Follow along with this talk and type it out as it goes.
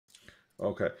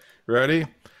Okay. Ready?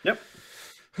 Yep.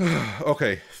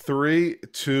 Okay. Three,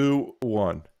 two,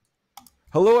 one.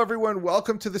 Hello, everyone.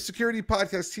 Welcome to the Security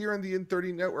Podcast here on the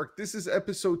In30 Network. This is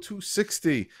episode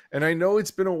 260. And I know it's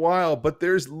been a while, but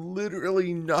there's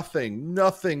literally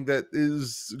nothing that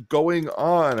is going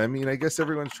on. I mean, I guess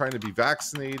everyone's trying to be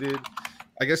vaccinated.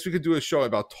 I guess we could do a show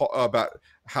about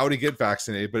how to get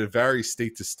vaccinated, but it varies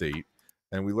state to state.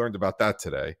 And we learned about that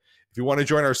today. If you want to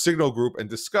join our Signal group and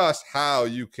discuss how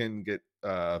you can get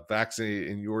vaccinated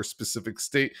in your specific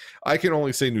state, I can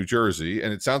only say New Jersey,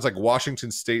 and it sounds like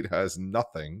Washington State has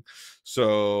nothing.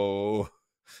 So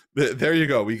there you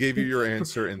go. We gave you your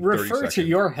answer in 30 Refer seconds. to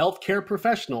your healthcare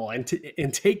professional and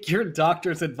take your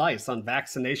doctor's advice on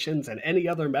vaccinations and any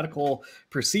other medical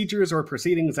procedures or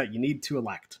proceedings that you need to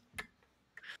elect.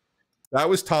 That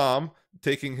was Tom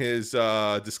taking his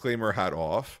disclaimer hat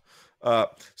off.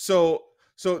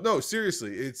 So no,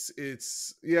 seriously,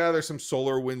 it's yeah, there's some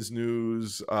SolarWinds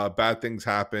news, bad things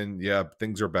happen. Yeah,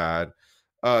 things are bad.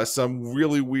 Some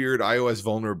really weird iOS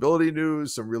vulnerability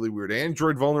news, some really weird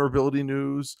Android vulnerability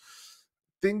news.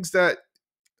 Things that,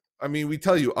 I mean, we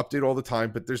tell you update all the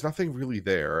time, but there's nothing really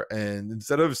there. And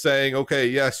instead of saying, okay,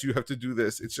 yes, you have to do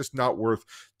this, it's just not worth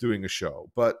doing a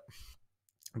show. But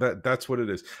that's what it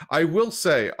is. I will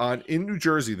say in New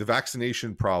Jersey, the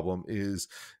vaccination problem is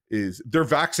they're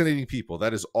vaccinating people.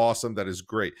 That is awesome. That is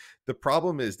great. The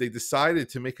problem is they decided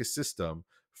to make a system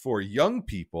for young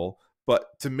people,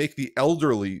 but to make the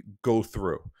elderly go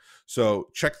through. So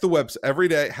check the webs every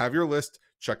day, have your list,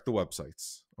 check the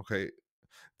websites. Okay.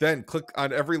 Then click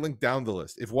on every link down the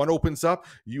list. If one opens up,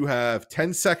 you have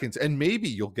 10 seconds and maybe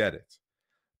you'll get it.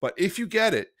 But if you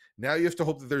get it, now you have to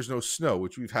hope that there's no snow,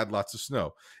 which we've had lots of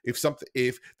snow. If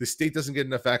the state doesn't get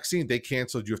enough vaccine, they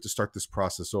canceled, you have to start this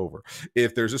process over.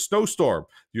 If there's a snowstorm,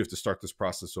 you have to start this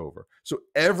process over. So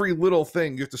every little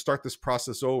thing, you have to start this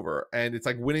process over. And it's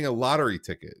like winning a lottery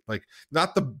ticket, like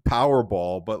not the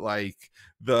Powerball, but like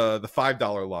the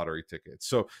 $5 lottery ticket.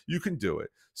 So you can do it.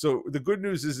 So the good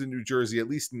news is in New Jersey, at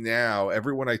least now,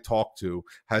 everyone I talk to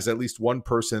has at least one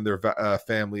person in their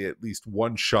family, at least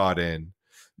one shot in,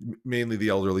 mainly the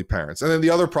elderly parents. And then the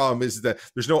other problem is that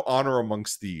there's no honor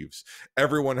amongst thieves.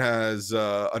 Everyone has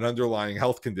an underlying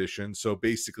health condition. So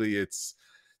basically it's,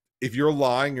 if you're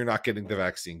lying, you're not getting the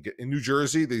vaccine. In New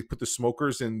Jersey, they put the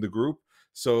smokers in the group.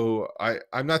 So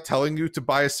I'm not telling you to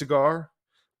buy a cigar,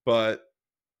 but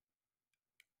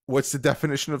what's the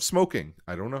definition of smoking?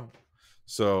 I don't know.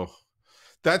 So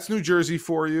that's New Jersey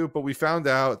for you. But we found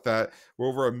out that we're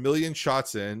over 1 million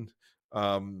shots in.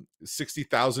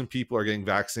 60,000 people are getting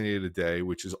vaccinated a day,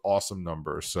 which is awesome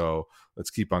number. So let's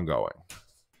keep on going.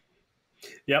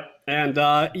 Yep. And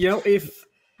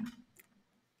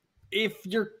if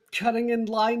you're cutting in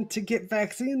line to get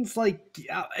vaccines, like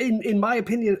in my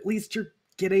opinion, at least you're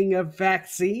getting a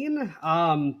vaccine.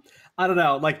 I don't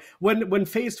know, like when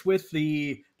faced with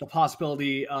the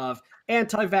possibility of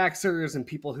anti-vaxxers and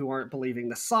people who aren't believing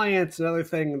the science and other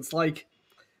things, like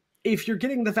if you're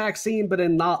getting the vaccine, but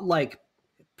in not like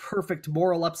perfect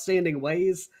moral upstanding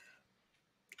ways,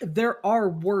 there are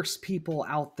worse people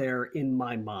out there in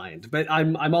my mind. But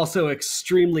I'm also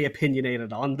extremely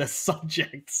opinionated on this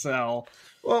subject. So,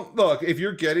 well, look, if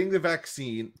you're getting the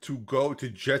vaccine to go to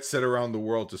jet set around the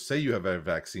world to say you have a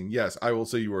vaccine, yes, I will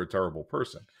say you are a terrible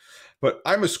person. But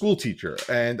I'm a school teacher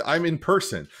and I'm in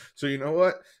person. So you know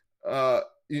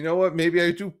what? Maybe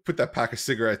I do put that pack of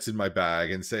cigarettes in my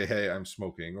bag and say, hey, I'm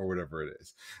smoking or whatever it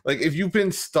is. Like if you've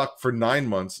been stuck for 9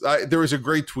 months, there was a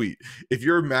great tweet. If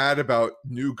you're mad about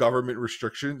new government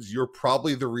restrictions, you're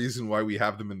probably the reason why we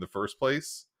have them in the first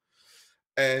place.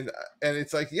 And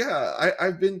it's like, yeah,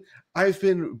 I've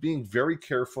been being very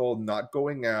careful, not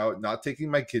going out, not taking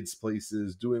my kids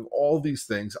places, doing all these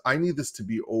things. I need this to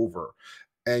be over.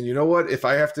 And you know what? If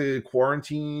I have to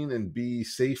quarantine and be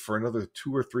safe for another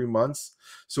 2 or 3 months,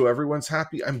 so everyone's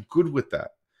happy, I'm good with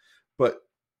that. But,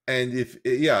 and if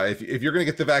you're going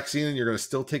to get the vaccine and you're going to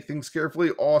still take things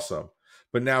carefully, awesome.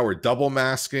 But now we're double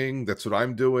masking. That's what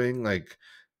I'm doing. Like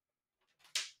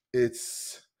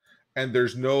and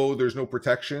there's no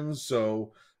protections.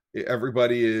 So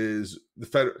everybody is,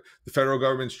 the federal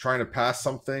government's trying to pass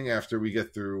something after we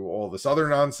get through all this other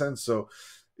nonsense. So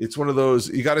it's one of those,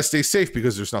 you got to stay safe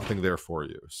because there's nothing there for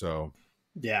you. So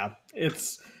yeah,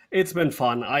 it's been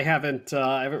fun. I haven't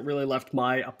really left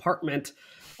my apartment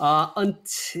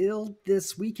until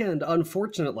this weekend,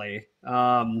 unfortunately.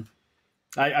 I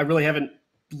really haven't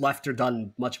left or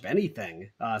done much of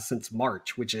anything since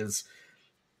March, which is,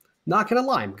 not gonna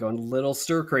lie, I'm going a little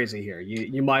stir crazy here.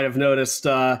 You might have noticed.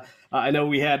 I know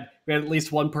we had at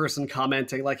least one person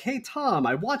commenting like, "Hey Tom,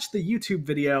 I watched the YouTube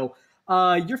video.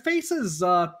 Your face is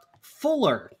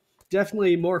fuller,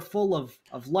 definitely more full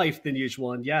of life than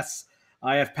usual. And yes,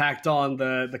 I have packed on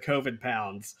the COVID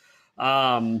pounds.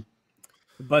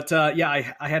 But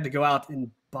yeah, I had to go out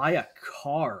and buy a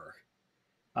car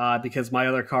because my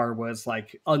other car was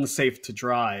like unsafe to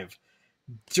drive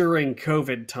during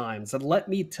COVID times. And let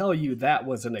me tell you, that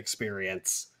was an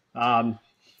experience. Does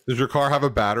your car have a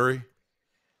battery?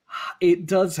 It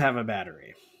does have a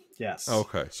battery. Yes.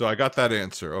 Okay, so I got that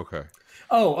answer. Okay,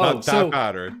 Oh, not that so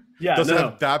battery. yeah, Does it no,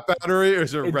 have that battery, or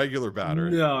is it a regular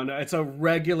battery? no, it's a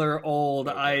regular old.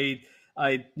 Okay.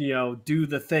 I do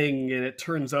the thing and it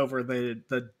turns over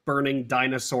the burning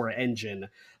dinosaur engine.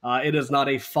 It is not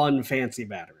a fun fancy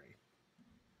battery.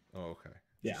 Oh, okay.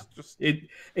 Yeah, Just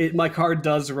it my car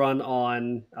does run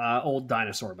on old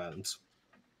dinosaur bones.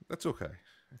 that's okay.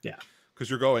 Yeah. Because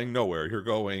you're going nowhere. You're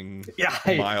going Yeah,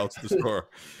 a mile to the store.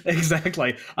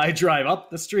 exactly. I drive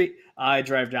up the street, I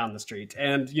drive down the street.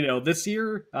 And, this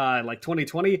year, like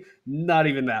 2020, not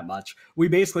even that much. We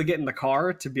basically get in the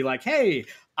car to be like, hey,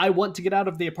 I want to get out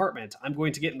of the apartment. I'm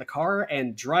going to get in the car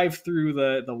and drive through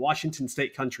the Washington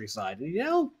state countryside.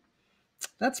 And,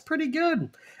 that's pretty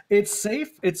good. It's safe.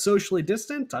 It's socially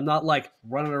distant. I'm not like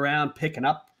running around picking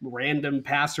up random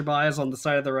passerbys on the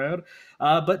side of the road.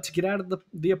 But to get out of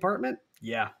the apartment,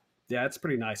 yeah, it's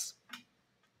pretty nice.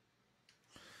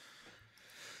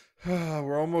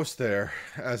 We're almost there.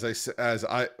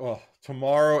 Well,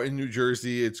 tomorrow in New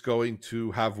Jersey, it's going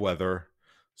to have weather.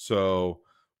 So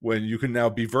when you can now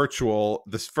be virtual,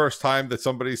 this first time that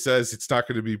somebody says it's not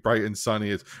going to be bright and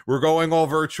sunny, we're going all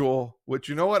virtual, which,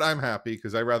 you know what? I'm happy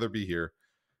because I'd rather be here.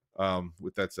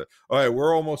 With that said, all right,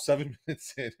 we're almost 7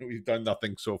 minutes in and we've done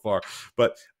nothing so far.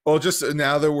 But just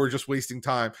now that we're just wasting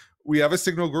time, we have a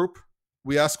Signal group.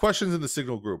 We ask questions in the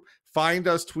Signal group. Find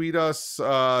us, tweet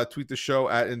the show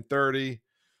at In30.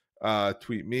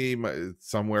 Tweet me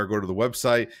somewhere, go to the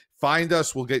website. Find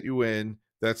us, we'll get you in.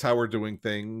 That's how we're doing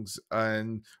things.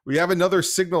 And we have another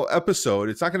Signal episode.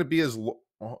 It's not going to be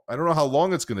I don't know how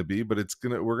long it's going to be, but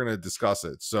we're going to discuss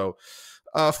it. So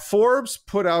Forbes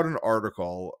put out an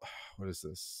article. What is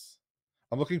this?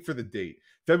 I'm looking for the date.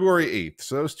 February 8th.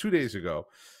 So that was 2 days ago,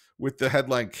 with the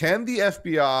headline, "Can the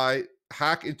FBI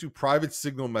hack into private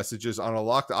Signal messages on a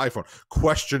locked iPhone?" ?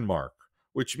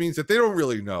 Which means that they don't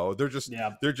really know. They're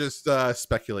just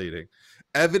speculating.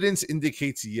 Evidence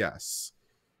indicates yes.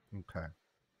 Okay.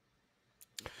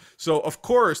 So of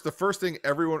course, the first thing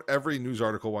every news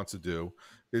article wants to do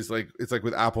is it's like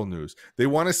with Apple News. They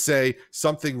want to say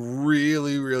something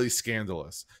really, really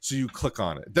scandalous. So you click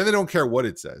on it. Then they don't care what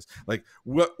it says. Like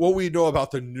what we know about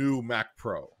the new Mac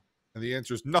Pro. And the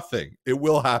answer is nothing. It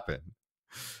will happen.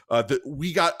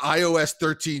 We got iOS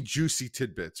 13 juicy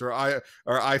tidbits or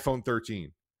iPhone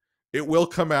 13. It will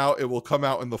come out. It will come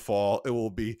out in the fall. It will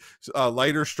be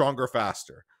lighter, stronger,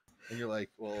 faster. And you're like,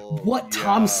 well, what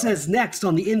Tom says next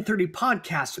on the In30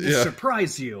 podcast will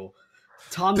surprise you.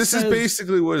 Tom this says is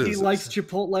basically what it is. He likes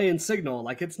Chipotle and Signal.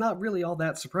 Like, it's not really all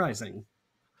that surprising.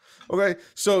 Okay,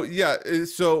 so yes,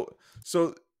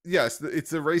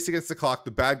 it's a race against the clock.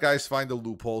 The bad guys find a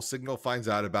loophole. Signal finds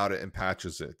out about it and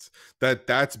patches it.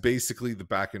 That's basically the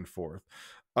back and forth.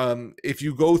 If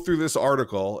you go through this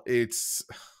article, it's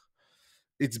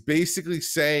basically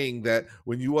saying that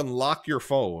when you unlock your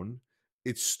phone,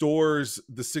 it stores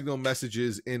the Signal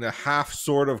messages in a half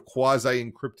sort of quasi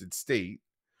encrypted state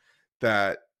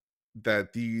that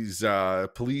these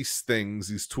police things,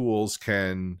 these tools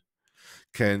can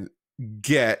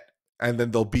get, and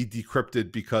then they'll be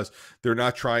decrypted because they're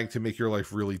not trying to make your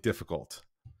life really difficult.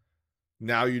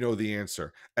 Now you know the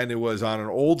answer. And it was on an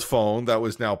old phone that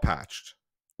was now patched.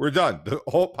 We're done. The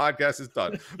whole podcast is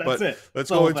done. That's it.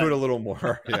 Let's go into it a little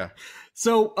more. Yeah.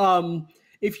 So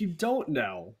if you don't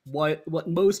know, what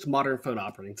most modern phone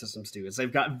operating systems do is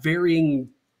they've got varying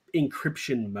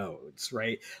encryption modes,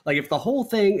 right? Like if the whole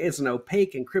thing is an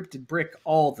opaque encrypted brick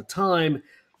all the time,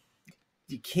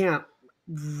 you can't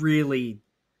really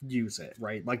use it,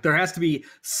 right? Like there has to be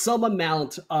some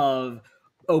amount of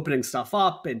opening stuff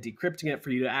up and decrypting it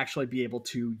for you to actually be able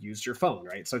to use your phone,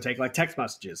 right? So take like text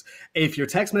messages. If your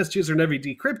text messages are never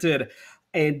decrypted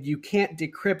and you can't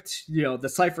decrypt, the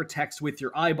ciphertext with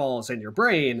your eyeballs and your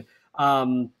brain,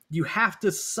 you have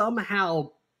to somehow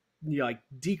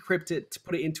decrypt it to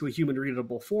put it into a human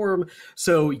readable form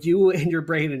so you and your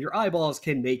brain and your eyeballs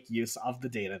can make use of the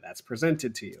data that's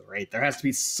presented to you, right? There has to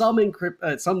be some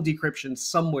decryption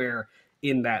somewhere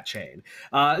in that chain.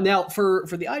 Now, for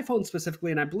the iPhone specifically,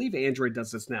 and I believe Android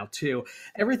does this now too,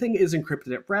 everything is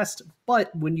encrypted at rest,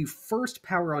 but when you first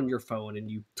power on your phone and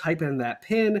you type in that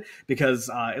PIN, because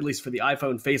at least for the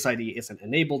iPhone, Face ID isn't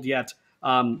enabled yet,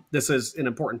 This is an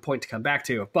important point to come back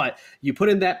to, but you put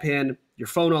in that pin, your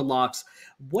phone unlocks.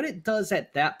 What it does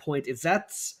at that point is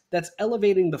that's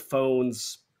elevating the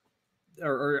phone's,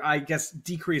 or I guess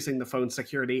decreasing the phone's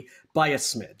security by a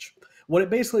smidge. What it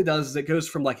basically does is it goes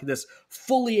from like this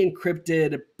fully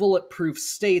encrypted, bulletproof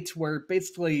state where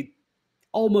basically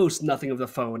almost nothing of the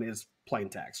phone is plain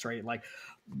text, right? Like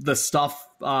the stuff,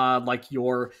 like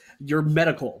your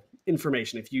medical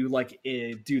information, if you like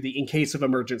do the in case of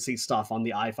emergency stuff on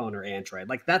the iPhone or Android,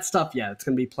 like that stuff, yeah, it's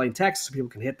going to be plain text, so people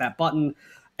can hit that button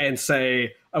and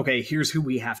say, okay, here's who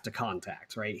we have to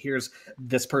contact, right? Here's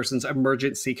this person's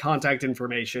emergency contact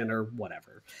information or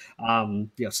whatever.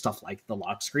 Stuff like the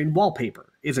lock screen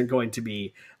wallpaper isn't going to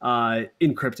be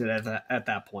encrypted at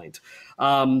that point.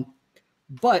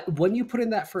 But when you put in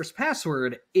that first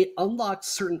password, it unlocks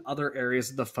certain other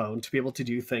areas of the phone to be able to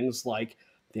do things like,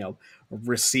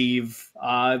 receive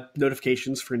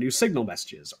notifications for new Signal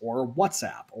messages or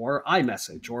WhatsApp or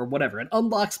iMessage or whatever. It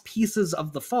unlocks pieces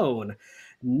of the phone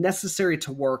necessary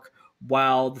to work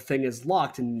while the thing is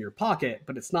locked in your pocket,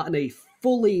 but it's not in a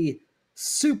fully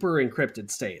super encrypted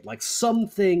state. Like some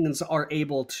things are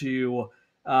able to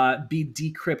be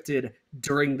decrypted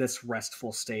during this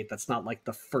restful state. That's not like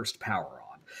the first power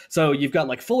on. So you've got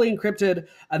like fully encrypted,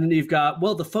 and then you've got,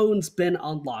 well, the phone's been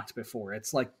unlocked before.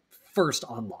 It's like first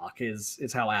unlock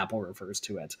is how Apple refers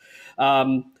to it.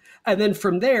 And then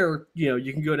from there,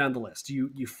 you can go down the list.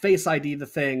 You Face ID the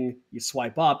thing, you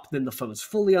swipe up, then the phone's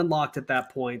fully unlocked at that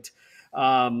point.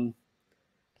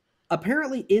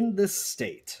 Apparently in this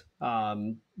state,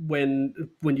 when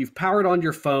you've powered on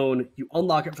your phone, you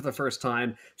unlock it for the first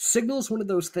time, Signal's one of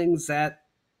those things that,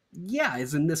 yeah,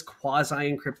 is in this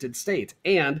quasi-encrypted state.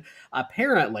 And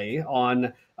apparently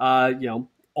on,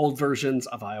 old versions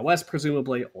of iOS,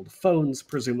 presumably, old phones,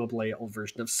 presumably, old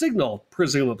version of Signal,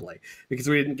 presumably, because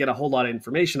we didn't get a whole lot of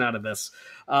information out of this.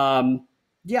 Law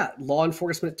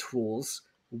enforcement tools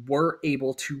were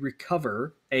able to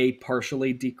recover a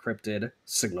partially decrypted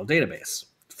Signal database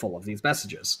full of these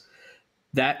messages.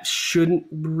 That shouldn't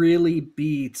really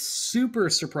be super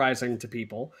surprising to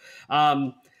people.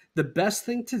 The best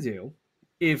thing to do,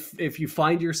 if you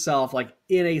find yourself like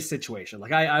in a situation,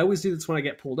 like I always do this when I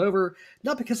get pulled over,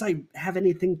 not because I have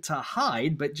anything to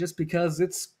hide, but just because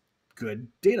it's good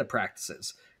data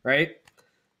practices, right?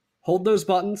 Hold those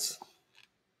buttons.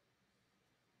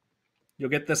 You'll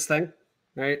get this thing,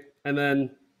 right? And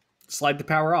then slide the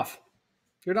power off.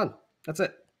 You're done. That's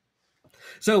it.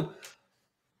 So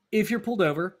if you're pulled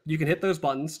over, you can hit those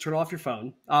buttons, turn off your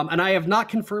phone. And I have not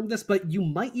confirmed this, but you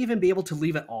might even be able to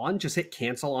leave it on. Just hit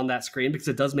cancel on that screen because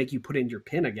it does make you put in your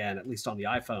PIN again, at least on the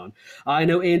iPhone. I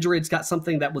know Android's got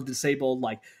something that will disable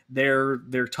like their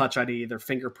Touch ID, their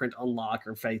fingerprint unlock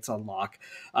or Face unlock.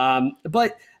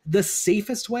 But the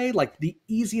safest way, like the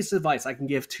easiest advice I can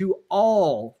give to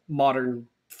all modern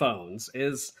phones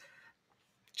is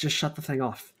just shut the thing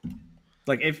off.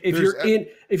 Like if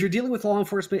you're dealing with law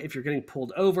enforcement, if you're getting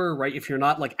pulled over, right? If you're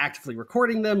not like actively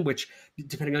recording them, which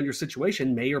depending on your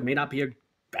situation may or may not be a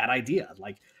bad idea.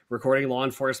 Like recording law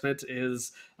enforcement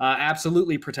is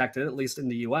absolutely protected, at least in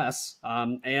the US.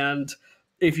 And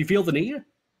if you feel the need,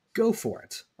 go for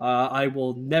it. I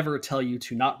will never tell you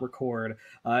to not record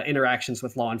interactions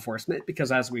with law enforcement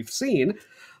because as we've seen,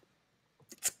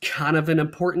 it's kind of an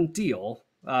important deal.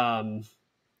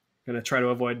 Going to try to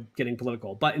avoid getting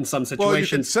political, but in some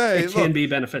situations, it can be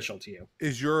beneficial to you.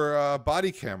 Is your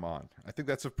body cam on? I think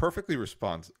that's a perfectly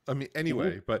response. I mean,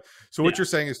 anyway, but so what you're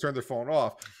saying is turn their phone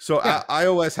off. So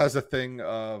iOS has a thing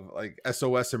of like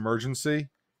SOS emergency.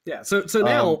 Yeah. So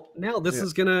now this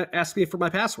is going to ask me for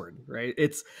my password, right?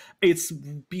 It's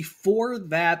before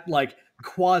that like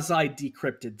quasi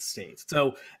decrypted state.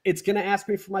 So it's going to ask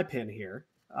me for my PIN here.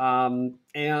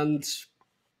 And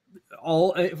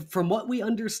all from what we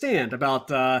understand about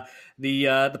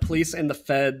the police and the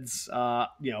feds,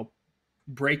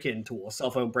 break-in tools,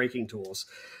 cell phone breaking tools,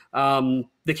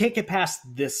 they can't get past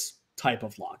this type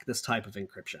of lock, this type of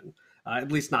encryption.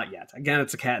 At least not yet. Again,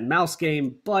 it's a cat and mouse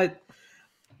game, but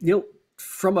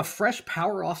from a fresh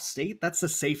power off state, that's the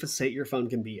safest state your phone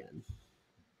can be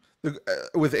in.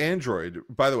 With Android,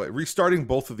 by the way, restarting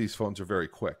both of these phones are very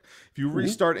quick. If you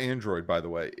restart Android, by the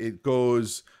way, it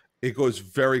goes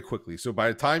very quickly. So by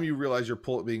the time you realize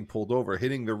you're being pulled over,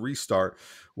 hitting the restart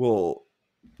will,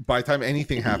 by the time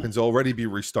anything happens, already be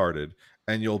restarted,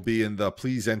 and you'll be in the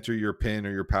please enter your PIN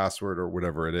or your password or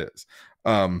whatever it is.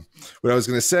 What I was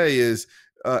going to say is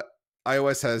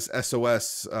iOS has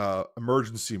SOS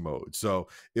emergency mode, so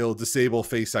it'll disable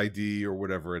Face ID or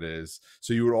whatever it is.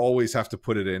 So you would always have to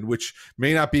put it in, which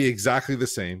may not be exactly the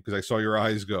same because I saw your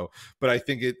eyes go, but I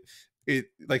think it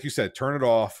like you said, turn it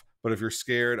off. But if you're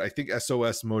scared, I think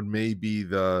SOS mode may be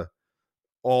the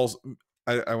all.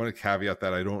 I want to caveat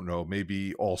that I don't know.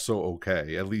 Maybe also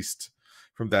okay, at least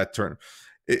from that turn.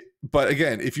 But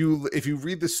again, if you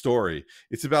read the story,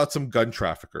 it's about some gun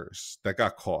traffickers that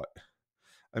got caught.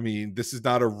 I mean, this is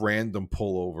not a random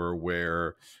pullover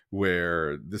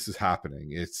where this is happening.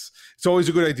 It's always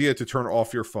a good idea to turn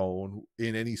off your phone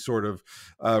in any sort of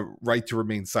right to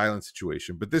remain silent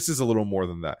situation. But this is a little more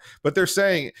than that. But they're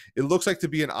saying it looks like to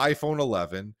be an iPhone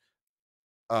 11,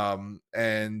 and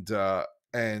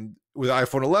with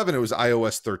iPhone 11 it was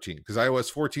iOS 13, because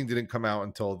iOS 14 didn't come out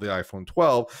until the iPhone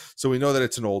 12, so we know that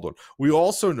it's an old one. We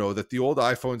also know that the old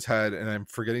iPhones had, and I'm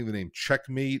forgetting the name,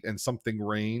 Checkmate and something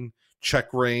Rain,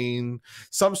 Check Rain,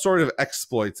 some sort of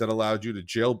exploits that allowed you to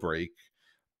jailbreak,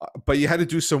 but you had to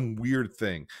do some weird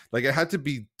thing. Like it had to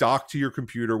be docked to your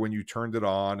computer when you turned it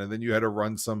on, and then you had to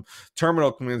run some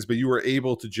terminal commands, but you were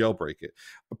able to jailbreak it.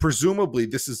 Presumably,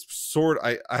 this is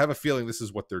I have a feeling this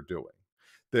is what they're doing.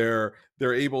 They're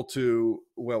able to,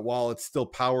 well, while it's still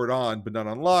powered on but not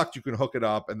unlocked, you can hook it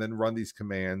up and then run these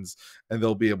commands, and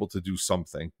they'll be able to do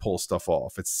something, pull stuff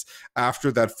off. It's after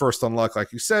that first unlock,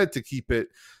 like you said, to keep it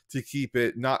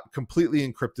not completely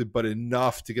encrypted, but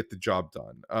enough to get the job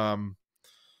done.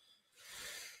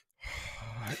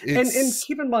 And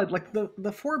keep in mind, like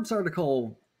the Forbes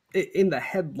article in the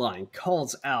headline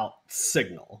calls out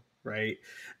Signal, right?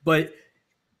 But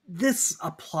this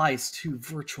applies to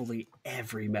virtually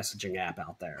every messaging app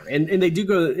out there. And they do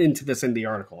go into this in the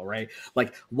article, right?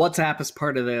 Like WhatsApp is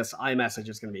part of this. iMessage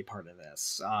is going to be part of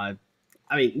this. I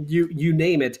mean, you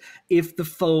name it. If the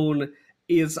phone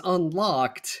is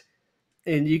unlocked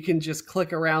and you can just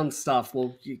click around stuff,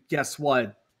 well, guess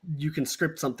what? You can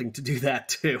script something to do that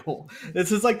too.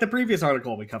 This is like the previous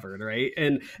article we covered, right?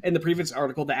 And the previous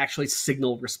article that actually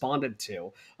Signal responded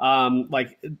to.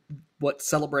 Like what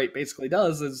Celebrate basically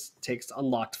does is takes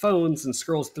unlocked phones and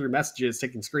scrolls through messages,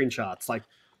 taking screenshots. Like,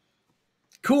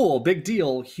 cool, big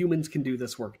deal. Humans can do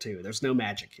this work too. There's no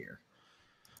magic here.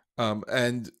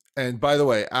 And by the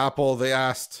way, Apple, they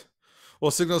asked, well,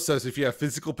 Signal says if you have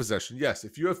physical possession, yes,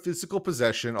 if you have physical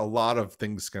possession, a lot of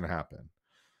things can happen.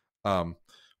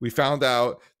 We found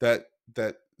out that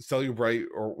Cellebrite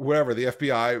or whatever, the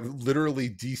FBI literally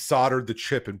desoldered the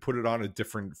chip and put it on a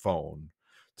different phone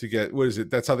to get, what is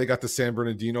it? That's how they got the San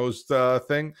Bernardino's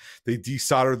thing. They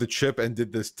desoldered the chip and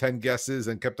did this 10 guesses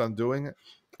and kept on doing it.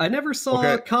 I never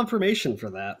saw confirmation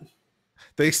for that.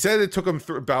 They said it took them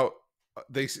through about,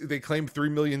 they claimed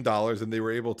 $3 million, and they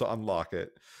were able to unlock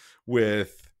it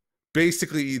with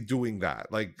basically doing that,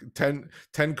 like 10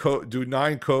 code, do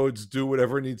 9 codes, do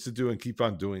whatever it needs to do, and keep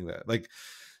on doing that. Like,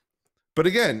 but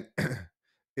again,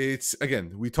 it's,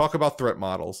 again, we talk about threat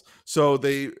models. So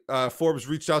they Forbes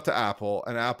reached out to Apple,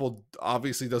 and Apple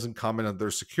obviously doesn't comment on their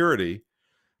security,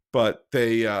 but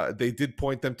they did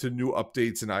point them to new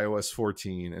updates in iOS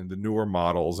 14 and the newer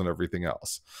models and everything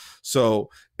else. So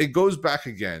it goes back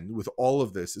again with all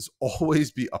of this, is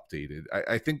always be updated.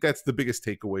 I think that's the biggest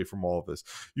takeaway from all of this.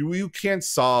 You can't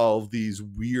solve these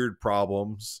weird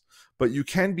problems, but you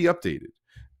can be updated.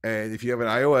 And if you have an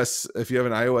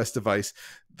iOS device,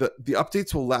 the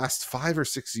updates will last 5 or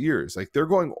 6 years. Like, they're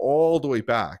going all the way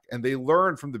back, and they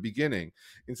learn from the beginning.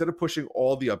 Instead of pushing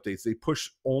all the updates, they push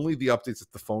only the updates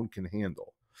that the phone can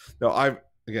handle. Now, I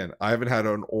haven't had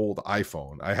an old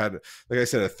iPhone. I had, like I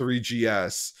said, a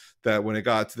 3GS that when it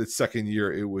got to the second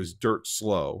year, it was dirt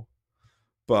slow.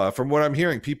 But from what I'm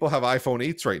hearing, people have iPhone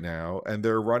 8s right now, and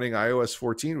they're running iOS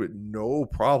 14 with no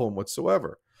problem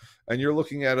whatsoever. And you're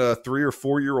looking at a 3 or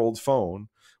 4 year old phone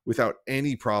without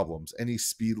any problems, any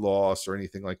speed loss or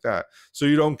anything like that. So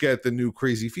you don't get the new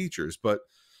crazy features. But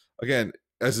again,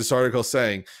 as this article is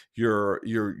saying, you're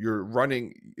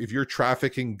running, if you're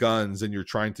trafficking guns and you're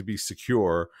trying to be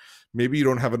secure, maybe you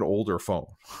don't have an older phone.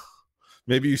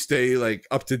 Maybe you stay like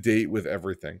up to date with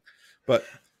everything. But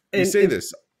you say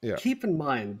this, yeah. Keep in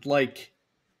mind, like,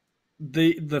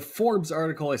 the Forbes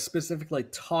article is specifically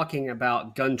talking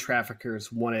about gun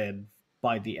traffickers wanted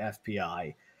by the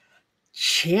FBI.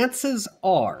 Chances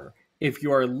are, if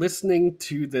you are listening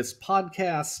to this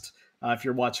podcast, if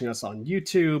you're watching us on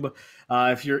YouTube,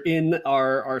 if you're in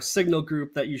our Signal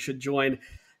group that you should join,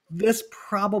 this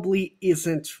probably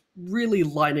isn't really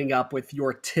lining up with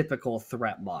your typical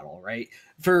threat model, right?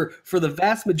 For the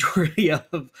vast majority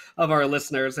of our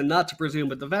listeners, and not to presume,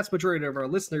 but the vast majority of our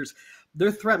listeners,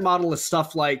 their threat model is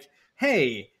stuff like,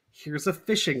 hey, here's a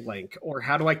phishing link, or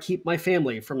how do I keep my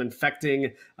family from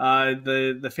infecting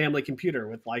the family computer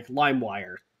with like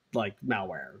LimeWire? like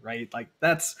malware, right? Like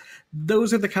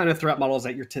those are the kind of threat models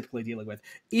that you're typically dealing with.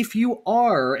 If you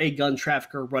are a gun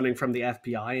trafficker running from the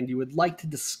FBI and you would like to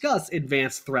discuss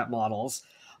advanced threat models,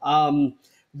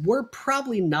 we're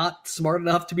probably not smart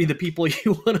enough to be the people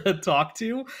you want to talk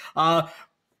to.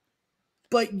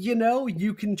 But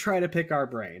you can try to pick our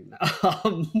brain.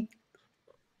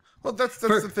 Well, that's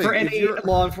for the for thing. If any you're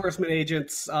law enforcement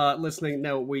agents listening,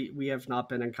 no, we have not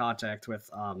been in contact with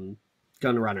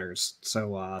gun runners,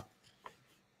 so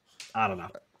I don't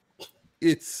know.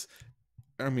 it's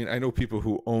I mean, I know people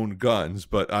who own guns,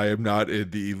 but I am not in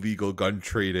the illegal gun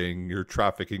trading or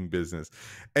trafficking business.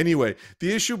 Anyway,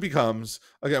 the issue becomes,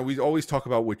 again, we always talk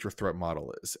about what your threat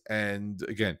model is. And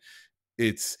again,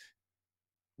 it's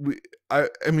I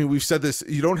mean, we've said this,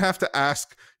 you don't have to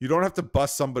ask, you don't have to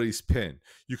bust somebody's pin.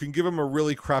 You can give them a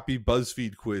really crappy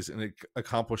BuzzFeed quiz and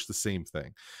accomplish the same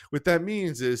thing. What that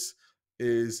means is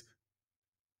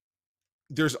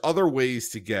there's other ways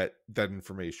to get that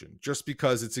information. Just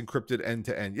because it's encrypted end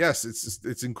to end, yes,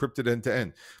 it's encrypted end to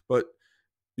end, but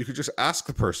you could just ask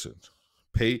the person,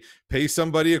 pay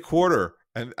somebody a quarter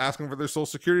and ask them for their social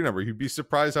security number. You'd be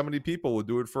surprised how many people would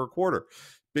do it for a quarter.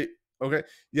 But, okay,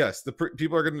 yes,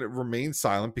 people are going to remain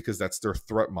silent because that's their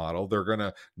threat model. They're going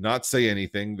to not say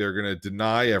anything. They're going to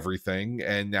deny everything,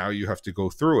 and now you have to go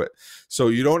through it. So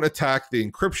you don't attack the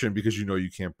encryption because you know you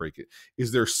can't break it.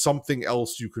 Is there something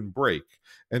else you can break?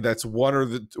 And that's one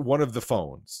of the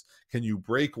phones. Can you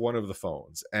break one of the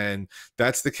phones? And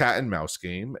that's the cat and mouse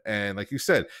game. And like you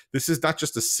said, this is not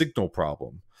just a Signal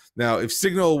problem. Now, if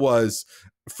Signal was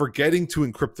forgetting to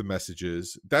encrypt the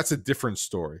messages, that's a different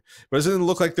story. But it doesn't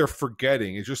look like they're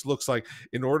forgetting. It just looks like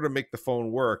in order to make the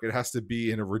phone work, it has to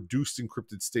be in a reduced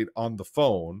encrypted state on the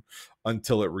phone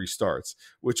until it restarts,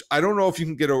 which I don't know if you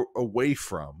can get away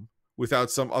from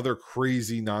without some other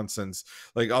crazy nonsense,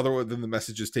 like other than the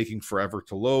messages taking forever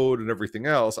to load and everything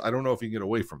else. I don't know if you can get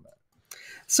away from that.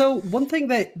 So one thing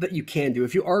that you can do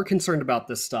if you are concerned about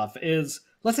this stuff is,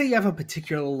 let's say you have a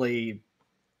particularly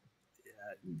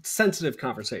sensitive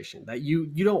conversation that you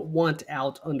don't want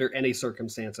out under any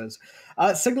circumstances.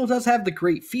 Signal does have the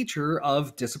great feature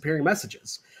of disappearing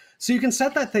messages, so you can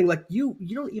set that thing like you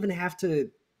don't even have to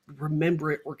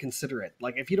remember it or consider it.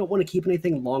 Like if you don't want to keep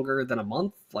anything longer than a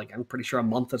month, like I'm pretty sure a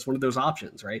month is one of those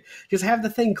options, right? Just have the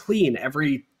thing clean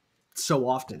every so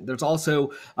often. There's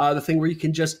also the thing where you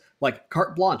can just like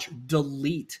carte blanche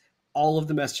delete all of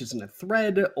the messages in a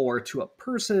thread or to a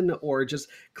person, or just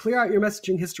clear out your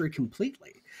messaging history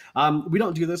completely. We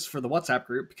don't do this for the WhatsApp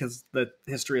group because the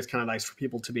history is kind of nice for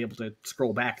people to be able to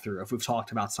scroll back through if we've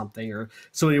talked about something or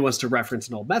somebody wants to reference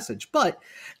an old message. But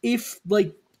if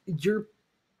like you're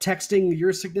texting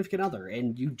your significant other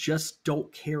and you just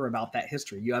don't care about that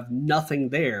history, you have nothing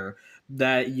there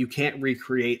that you can't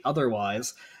recreate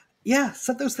otherwise, yeah,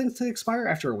 set those things to expire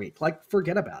after a week. Like,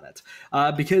 forget about it.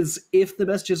 Because if the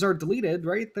messages are deleted,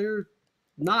 right, they're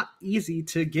not easy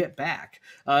to get back.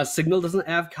 Signal doesn't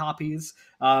have copies.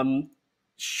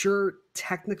 Sure,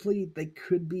 technically, they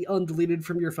could be undeleted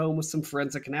from your phone with some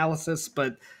forensic analysis,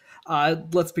 but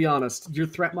let's be honest, your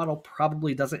threat model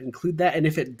probably doesn't include that. And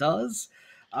if it does,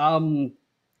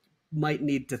 might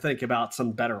need to think about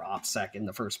some better OPSEC in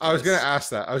the first place. I was going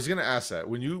to ask that.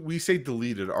 When we say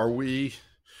deleted, are we...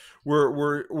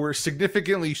 We're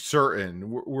significantly certain.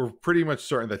 We're pretty much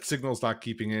certain that Signal's not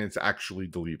keeping it. It's actually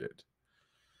deleted.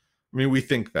 I mean, we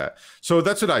think that. So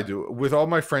that's what I do with all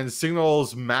my friends.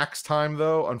 Signal's max time,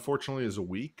 though, unfortunately, is a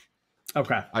week.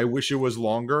 Okay. I wish it was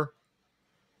longer,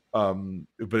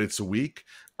 but it's a week.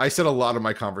 I set a lot of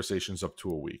my conversations up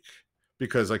to a week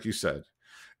because, like you said,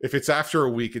 if it's after a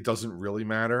week, it doesn't really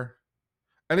matter.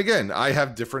 And again, I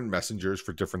have different messengers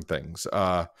for different things.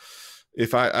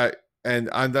 If And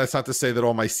that's not to say that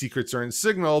all my secrets are in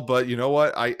Signal, but you know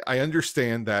what? I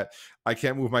understand that I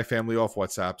can't move my family off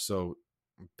WhatsApp, so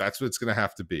that's what it's going to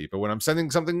have to be. But when I'm sending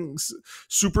something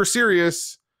super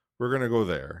serious, we're going to go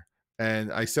there.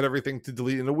 And I set everything to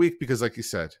delete in a week because, like you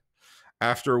said,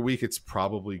 after a week, it's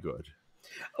probably good.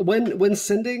 When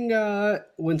sending,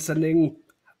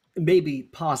 maybe,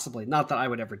 possibly, not that I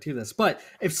would ever do this, but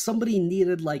if somebody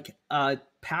needed like a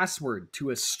password to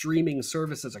a streaming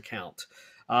services account,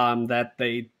 that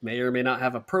they may or may not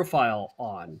have a profile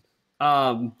on.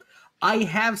 I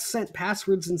have sent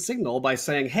passwords in Signal by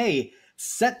saying, hey,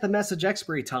 set the message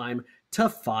expiry time to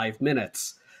 5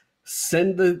 minutes.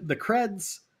 Send the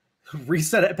creds,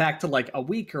 reset it back to like a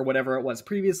week or whatever it was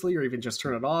previously, or even just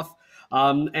turn it off.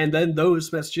 And then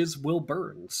those messages will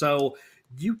burn. So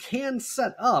you can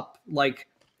set up like,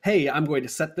 hey, I'm going to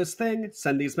set this thing,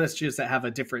 send these messages that have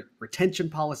a different retention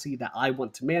policy that I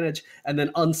want to manage, and then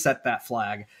unset that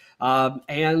flag.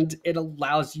 And it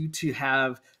allows you to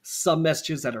have some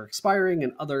messages that are expiring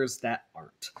and others that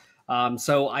aren't.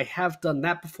 So I have done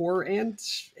that before, and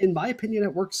in my opinion,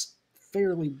 it works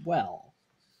fairly well.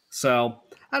 So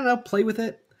I don't know, play with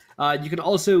it. You can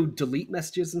also delete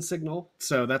messages in Signal,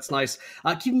 so that's nice.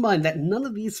 Keep in mind that none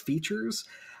of these features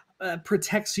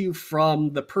protects you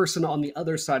from the person on the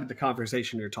other side of the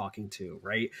conversation you're talking to,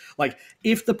 right? Like,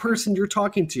 if the person you're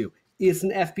talking to is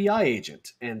an FBI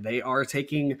agent and they are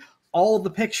taking all the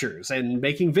pictures and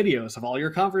making videos of all your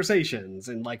conversations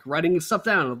and like writing stuff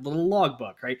down in a little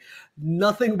logbook, right?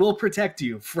 Nothing will protect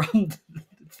you from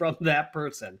that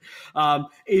person.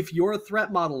 If your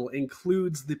threat model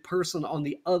includes the person on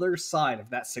the other side of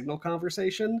that Signal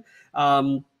conversation,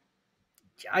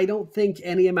 I don't think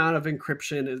any amount of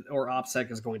encryption or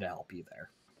OPSEC is going to help you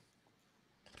there.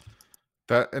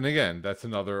 That, and again, that's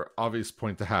another obvious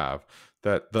point to have,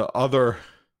 that the other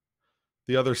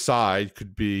side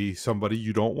could be somebody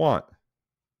you don't want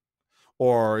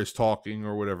or is talking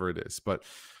or whatever it is. But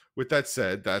with that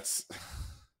said,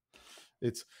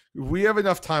 we have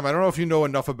enough time. I don't know if you know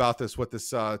enough about this, what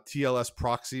this TLS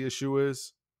proxy issue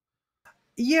is.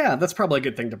 Yeah, that's probably a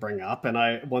good thing to bring up, and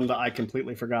one that I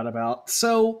completely forgot about.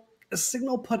 So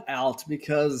Signal put out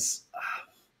because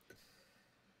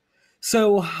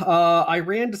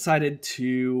Iran decided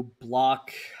to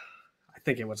block. I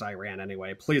think it was Iran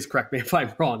anyway. Please correct me if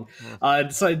I'm wrong.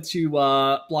 Decided to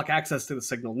block access to the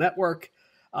Signal network.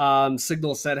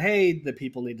 Signal said, "Hey, the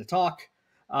people need to talk,"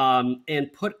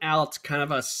 and put out kind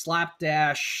of a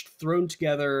slapdash, thrown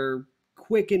together,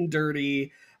 quick and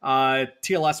dirty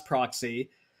TLS proxy,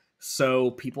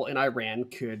 so people in Iran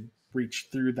could reach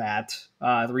through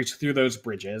those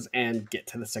bridges and get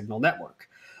to the Signal network.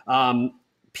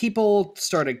 People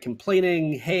started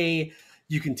complaining, "Hey,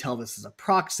 you can tell this is a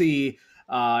proxy.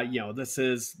 This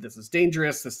is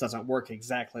dangerous. This doesn't work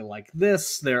exactly like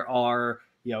this. There are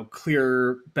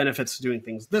clear benefits to doing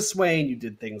things this way, and you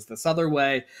did things this other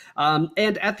way."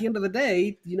 And at the end of the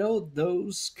day,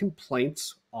 those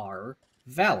complaints are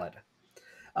valid.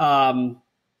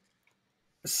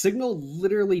 Signal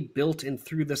literally built and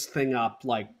threw this thing up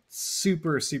like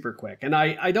super, super quick. And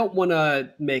I don't want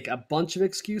to make a bunch of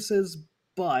excuses,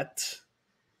 but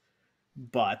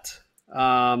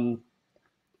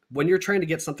when you're trying to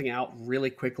get something out really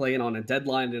quickly and on a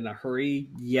deadline in a hurry,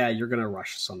 yeah, you're going to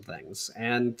rush some things.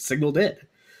 And Signal did.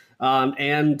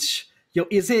 And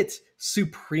is it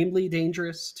supremely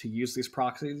dangerous to use these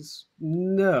proxies?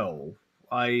 No.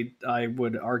 I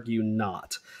would argue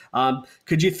not.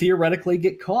 Could you theoretically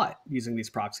get caught using these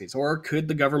proxies, or could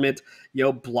the government,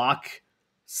 block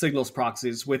Signal's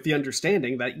proxies with the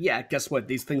understanding that, yeah, guess what?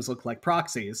 These things look like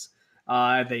proxies.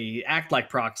 They act like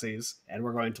proxies, and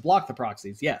we're going to block the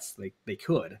proxies. Yes, they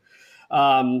could.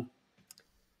 But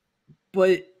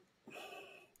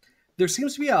there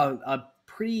seems to be a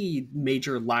pretty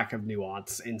major lack of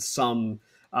nuance in some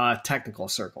technical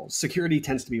circles. Security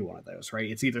tends to be one of those, right?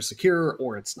 It's either secure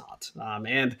or it's not.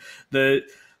 And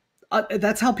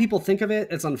that's how people think of it.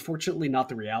 It's unfortunately not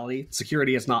the reality.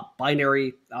 Security is not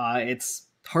binary. It's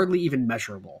hardly even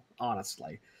measurable,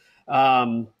 honestly.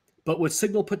 But what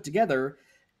Signal put together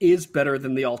is better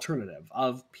than the alternative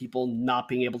of people not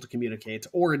being able to communicate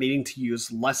or needing to use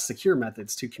less secure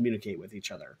methods to communicate with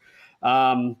each other.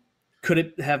 Could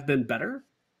it have been better?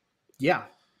 Yeah,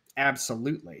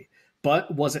 absolutely.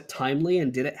 But was it timely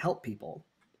and did it help people?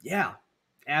 Yeah,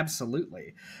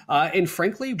 absolutely. And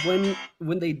frankly,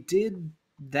 when they did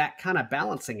that kind of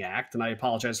balancing act, and I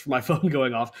apologize for my phone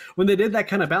going off, when they did that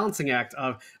kind of balancing act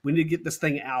of we need to get this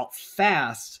thing out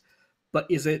fast, but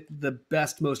is it the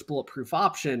best, most bulletproof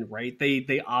option, right?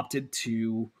 They opted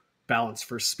to balance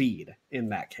for speed in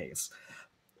that case.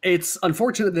 It's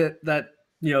unfortunate that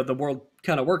the world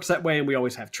kind of works that way and we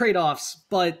always have trade-offs,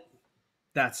 but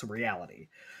that's the reality.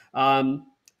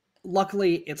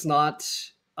 Luckily, it's not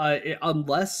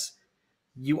unless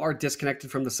you are disconnected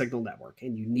from the Signal network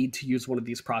and you need to use one of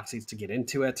these proxies to get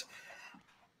into it.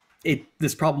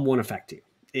 This problem won't affect you.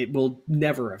 It will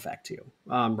never affect you,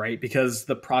 right? Because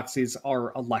the proxies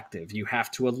are elective. You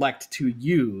have to elect to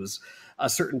use a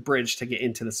certain bridge to get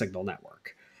into the Signal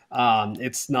network.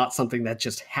 It's not something that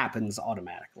just happens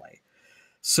automatically.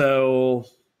 So,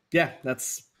 yeah,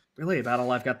 that's really about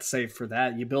all I've got to say for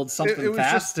that. You build something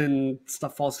fast and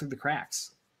stuff falls through the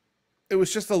cracks. It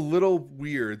was just a little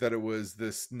weird that it was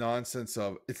this nonsense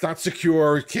of it's not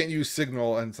secure, you can't use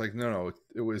Signal. And it's like, no,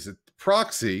 it was a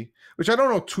proxy, which I don't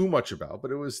know too much about,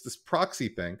 but it was this proxy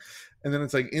thing. And then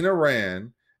it's like in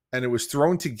Iran, and it was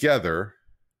thrown together.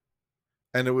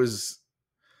 And it's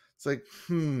like,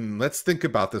 let's think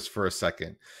about this for a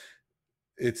second.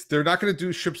 they're not going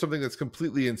to ship something that's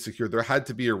completely insecure. There had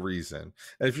to be a reason,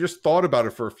 and if you just thought about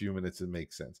it for a few minutes, it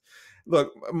makes sense.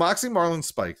 Look, Moxie Marlon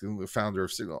Spike, the founder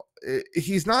of Signal,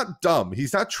 he's not dumb.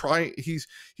 He's not trying. He's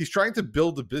trying to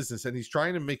build a business, and he's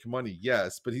trying to make money.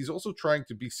 Yes, but he's also trying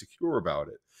to be secure about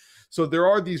it. So there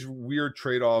are these weird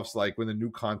trade-offs, like when the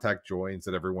new contact joins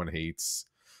that everyone hates.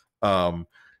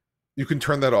 You can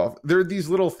turn that off. There are these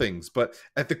little things, but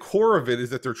at the core of it is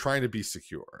that they're trying to be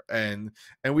secure, and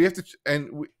we have to,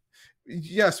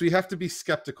 yes, we have to be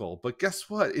skeptical, but guess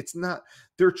what? It's not,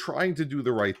 they're trying to do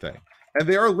the right thing, and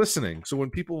they are listening. So when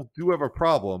people do have a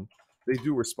problem, they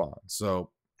do respond. So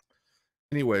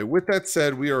anyway, with that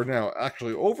said, we are now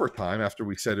actually over time after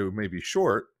we said it may be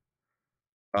short.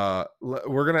 We're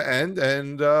going to end,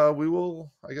 and we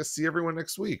will, I guess, see everyone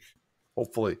next week,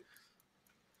 hopefully.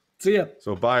 See ya.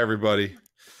 So bye, everybody.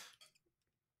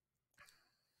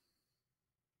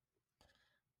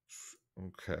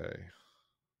 Okay.